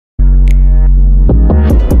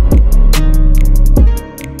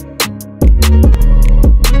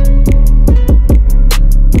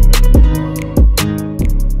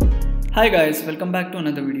Hi guys, welcome back to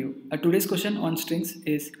another video. Today's question on strings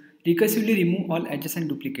is recursively remove all adjacent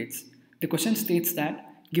duplicates. The question states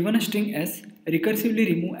that given a string S, recursively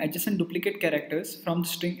remove adjacent duplicate characters from the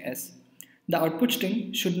string S. The output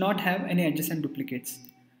string should not have any adjacent duplicates.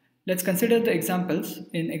 Let's consider the examples.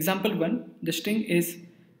 In example 1, the string is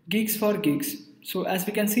geeksForGeeks. So as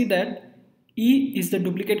we can see that E is the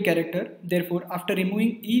duplicate character, therefore after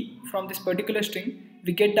removing E from this particular string,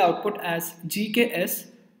 we get the output as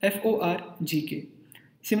gksforgk.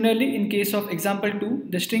 Similarly, in case of example 2,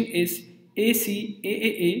 the string is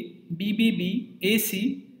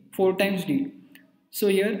acaaabbbacd 4 times d. So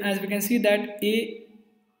here as we can see that A,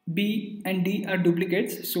 B and D are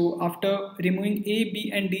duplicates. So after removing A,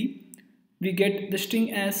 B and D, we get the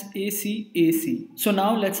string as ACAC. So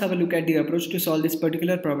now let's have a look at the approach to solve this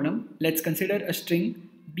particular problem. Let's consider a string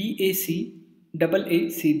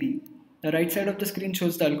BACAACB. The right side of the screen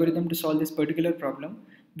shows the algorithm to solve this particular problem,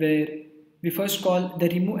 where we first call the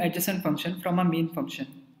remove adjacent function from a main function.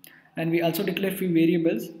 And we also declare few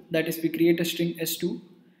variables, that is we create a string S2.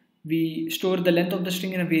 We store the length of the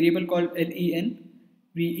string in a variable called len.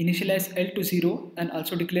 We initialize L to 0 and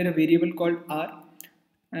also declare a variable called R.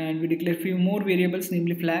 And we declare few more variables,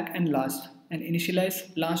 namely flag and last, and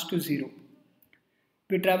initialize last to 0.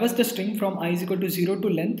 We traverse the string from I is equal to 0 to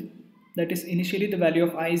length, that is initially the value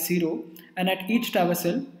of I is 0, and at each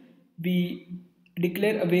traversal we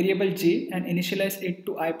declare a variable j and initialize it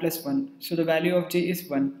to I plus 1. So the value of j is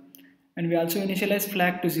 1, and we also initialize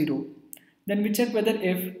flag to 0. Then we check whether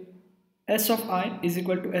if s of I is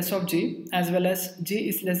equal to s of j as well as j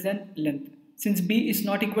is less than length. Since b is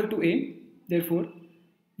not equal to a, therefore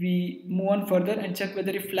we move on further and check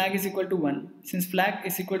whether if flag is equal to 1. Since flag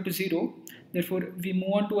is equal to 0, therefore we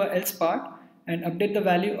move on to a else part and update the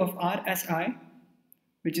value of r as I,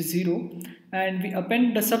 which is 0, and we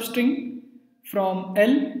append the substring from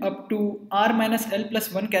L up to r minus L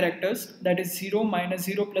plus 1 characters, that is 0 minus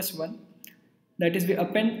 0 plus 1, that is we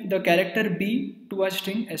append the character B to our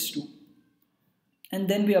string S2, and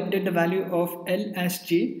then we update the value of L as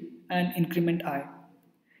j and increment I.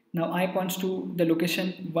 Now I points to the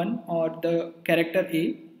location 1 or the character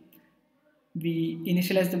A. We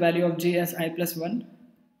initialize the value of j as I plus 1,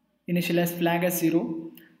 initialize flag as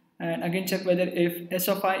 0, and again check whether if s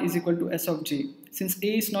of I is equal to s of j. Since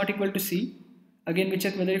A is not equal to C, again we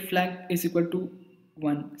check whether if flag is equal to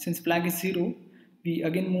 1. Since flag is 0, we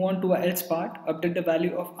again move on to a else part, update the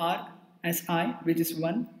value of R as I, which is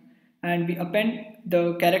 1, and we append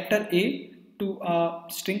the character A to a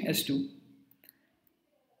string S2.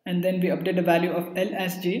 And then we update the value of L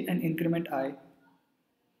as j and increment I.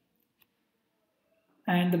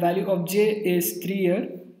 And the value of j is 3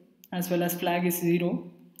 here, as well as flag is 0.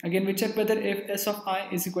 Again we check whether if s of I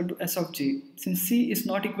is equal to s of j. Since C is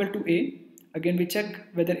not equal to A, again we check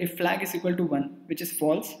whether if flag is equal to 1, which is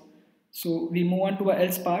false. So we move on to a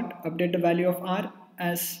else part, update the value of R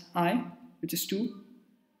as I, which is 2.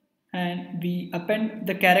 And we append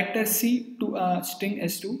the character C to a string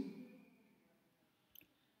S2.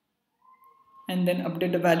 And then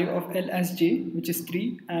update the value of L as j, which is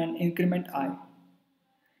 3, and increment I.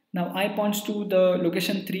 Now I points to the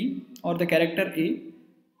location 3 or the character A,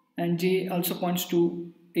 and j also points to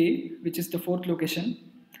A, which is the 4th location.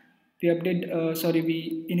 We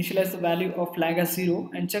we initialize the value of flag as 0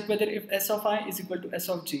 and check whether if s of I is equal to s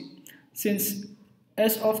of j. Since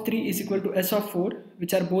s of 3 is equal to s of 4,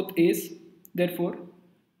 which are both a's, therefore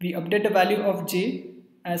we update the value of j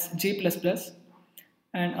as j plus plus,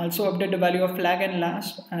 and also update the value of flag and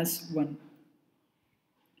last as 1.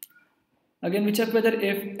 Again we check whether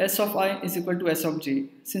if s of I is equal to s of j.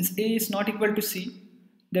 Since a is not equal to c,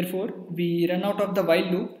 therefore we run out of the while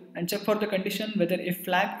loop and check for the condition whether if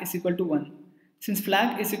flag is equal to 1. Since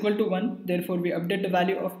flag is equal to 1, therefore we update the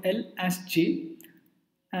value of L as j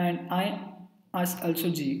and I as also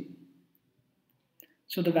j.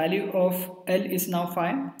 So the value of L is now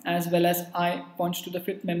 5, as well as I points to the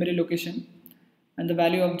 5th memory location, and the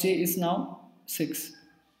value of j is now 6.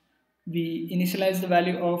 We initialize the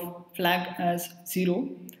value of flag as 0,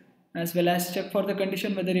 as well as check for the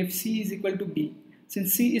condition whether if c is equal to b.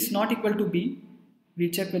 Since c is not equal to b, we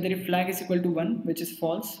check whether if flag is equal to 1, which is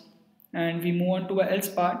false, and we move on to a else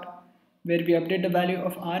part where we update the value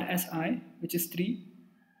of R as I, which is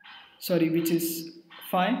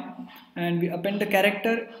 5, and we append the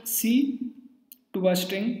character C to a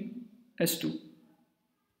string S2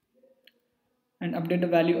 and update the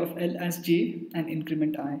value of L as j and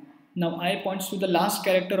increment I. Now I points to the last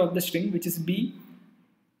character of the string, which is B.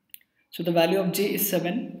 So the value of j is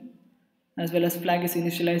 7, as well as flag is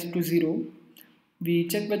initialized to 0. We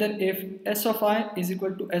check whether if s of I is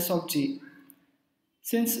equal to s of j.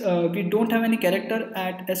 Since we don't have any character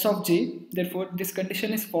at s of j, therefore this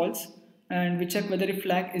condition is false, and we check whether if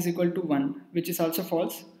flag is equal to 1, which is also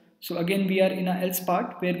false. So again we are in a else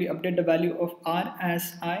part where we update the value of r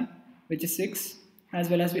as I, which is 6, as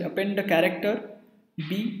well as we append the character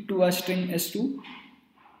b to a string s2,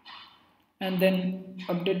 and then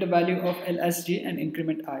update the value of l as j and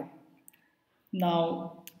increment I.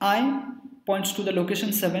 Now I points to the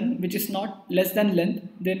location 7, which is not less than length.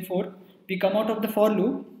 Therefore we come out of the for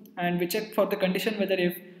loop and we check for the condition whether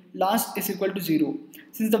if last is equal to 0.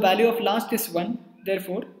 Since the value of last is 1,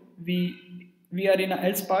 therefore we are in a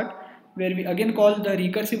else part where we again call the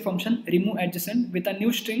recursive function remove adjacent with a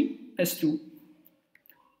new string s2,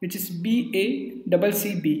 which is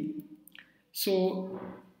BACCB. So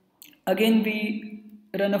again we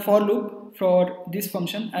run a for loop for this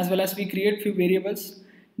function, as well as we create few variables,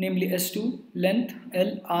 namely s2, length,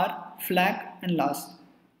 l, r, flag and last.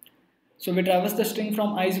 So we traverse the string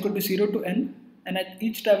from I is equal to 0 to n, and at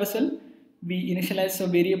each traversal we initialize a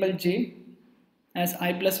variable j as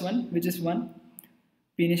I plus 1, which is 1.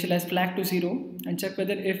 We initialize flag to 0 and check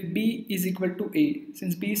whether if b is equal to a.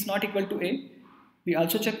 Since b is not equal to a, we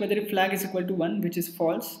also check whether if flag is equal to 1, which is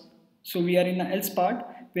false. So we are in the else part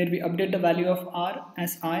where we update the value of r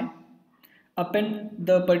as I, append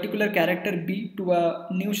the particular character b to a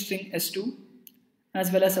new string s2,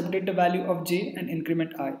 as well as update the value of j and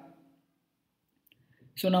increment I.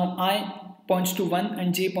 So now I points to 1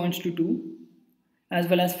 and j points to 2, as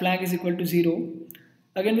well as flag is equal to 0.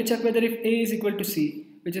 Again we check whether if a is equal to c,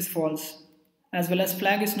 which is false, as well as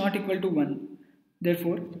flag is not equal to 1.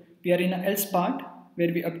 Therefore we are in a else part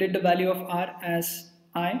where we update the value of r as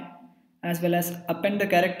I, as well as append the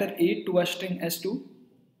character a to a string s2,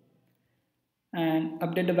 and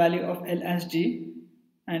update the value of l as j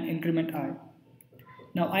and increment I.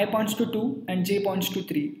 Now I points to 2 and j points to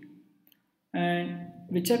 3, and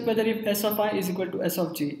we check whether if s of I is equal to s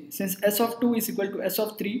of j. Since s of 2 is equal to s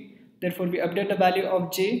of 3, therefore we update the value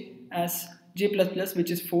of j as j++,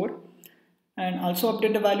 which is 4, and also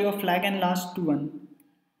update the value of flag and last to 1.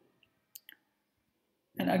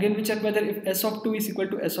 And again we check whether if s of 2 is equal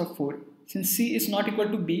to s of 4. Since c is not equal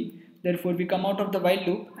to b, therefore we come out of the while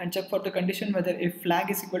loop and check for the condition whether if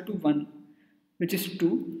flag is equal to 1, which is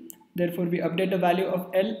 2. Therefore we update the value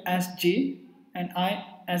of l as j and I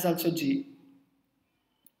as also j.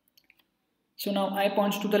 So now I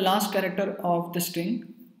points to the last character of the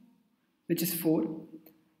string, which is 4,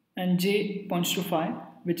 and j points to 5,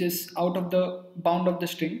 which is out of the bound of the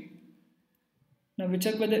string. Now we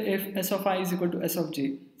check whether if s of I is equal to s of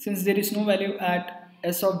j. Since there is no value at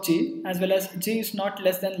s of j, as well as j is not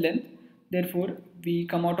less than length, therefore we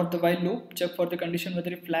come out of the while loop, check for the condition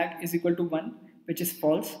whether if flag is equal to 1, which is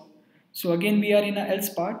false. So again we are in a else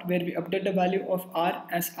part where we update the value of r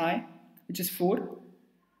as I, which is 4,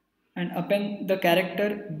 and append the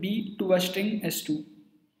character b to a string s2,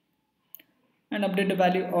 and update the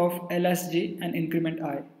value of l as j and increment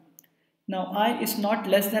I. Now I is not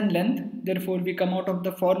less than length, therefore we come out of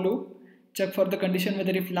the for loop, check for the condition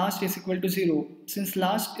whether if last is equal to 0. Since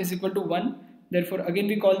last is equal to 1, therefore again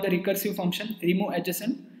we call the recursive function remove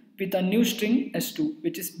adjacent with a new string s2,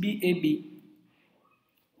 which is BAB.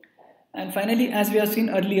 And finally, as we have seen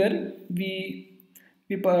earlier, we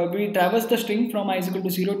traverse the string from I is equal to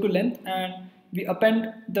 0 to length, and we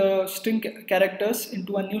append the string characters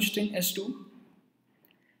into a new string s2.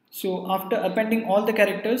 So after appending all the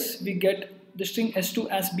characters, we get the string s2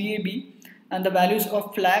 as BAB, and the values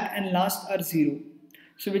of flag and last are 0.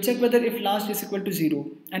 So we check whether if last is equal to 0,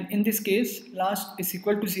 and in this case last is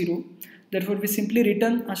equal to 0, therefore we simply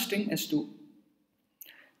return a string s2.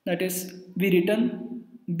 That is, we return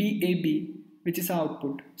BAB, which is our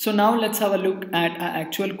output. So now let's have a look at our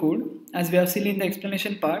actual code. As we have seen in the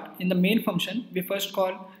explanation part, in the main function we first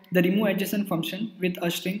call the remove adjacent function with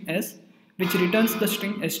a string s, which returns the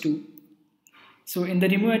string s2. So in the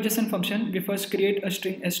remove adjacent function, we first create a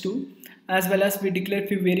string s2, as well as we declare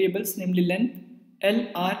few variables, namely length, l,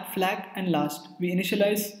 r, flag and last. We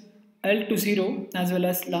initialize l to 0 as well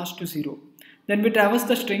as last to 0. Then we traverse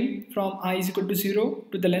the string from I is equal to 0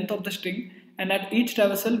 to the length of the string, and at each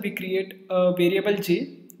traversal we create a variable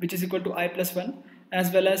j, which is equal to I plus 1,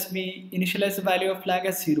 as well as we initialize the value of flag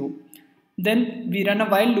as 0. Then we run a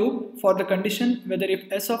while loop for the condition whether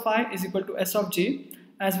if s of I is equal to s of j,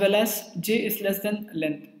 as well as j is less than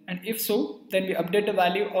length, and if so, then we update the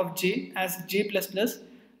value of j as j++,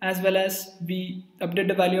 as well as we update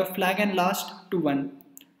the value of flag and last to 1.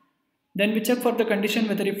 Then we check for the condition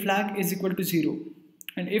whether if flag is equal to 0,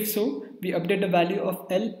 and if so, we update the value of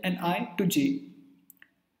l and I to j.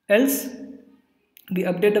 Else we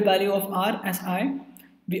update the value of r as I,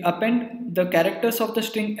 we append the characters of the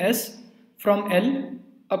string s from L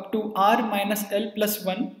up to r minus L plus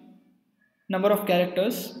 1 number of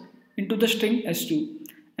characters into the string s2,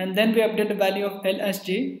 and then we update the value of L as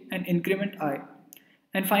j and increment I.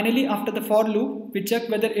 And finally, after the for loop, we check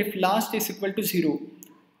whether if last is equal to 0,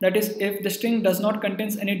 that is, if the string does not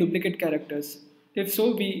contain any duplicate characters. If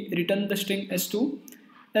so, we return the string s2,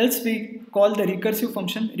 else we call the recursive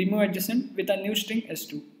function removeAdjacent with a new string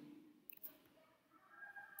s2.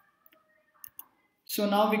 So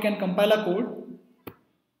now we can compile our code.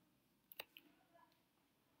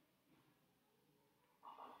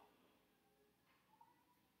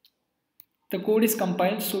 The code is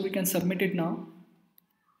compiled, so we can submit it now.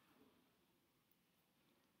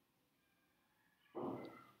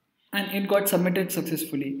 And it got submitted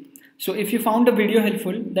successfully. So if you found the video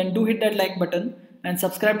helpful, then do hit that like button and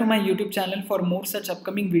subscribe to my YouTube channel for more such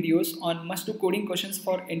upcoming videos on must-do coding questions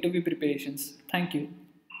for interview preparations. Thank you.